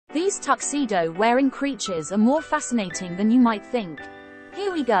These tuxedo-wearing creatures are more fascinating than you might think.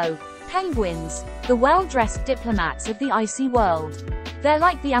 Here we go. Penguins, the well-dressed diplomats of the icy world. They're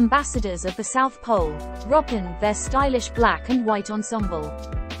like the ambassadors of the South Pole, rockin' their stylish black and white ensemble.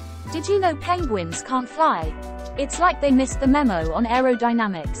 Did you know penguins can't fly? It's like they missed the memo on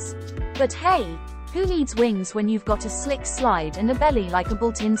aerodynamics. But hey, who needs wings when you've got a slick slide and a belly like a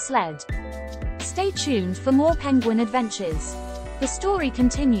built-in sled? Stay tuned for more penguin adventures. The story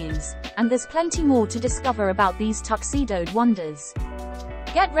continues, and there's plenty more to discover about these tuxedoed wonders.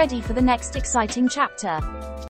 Get ready for the next exciting chapter.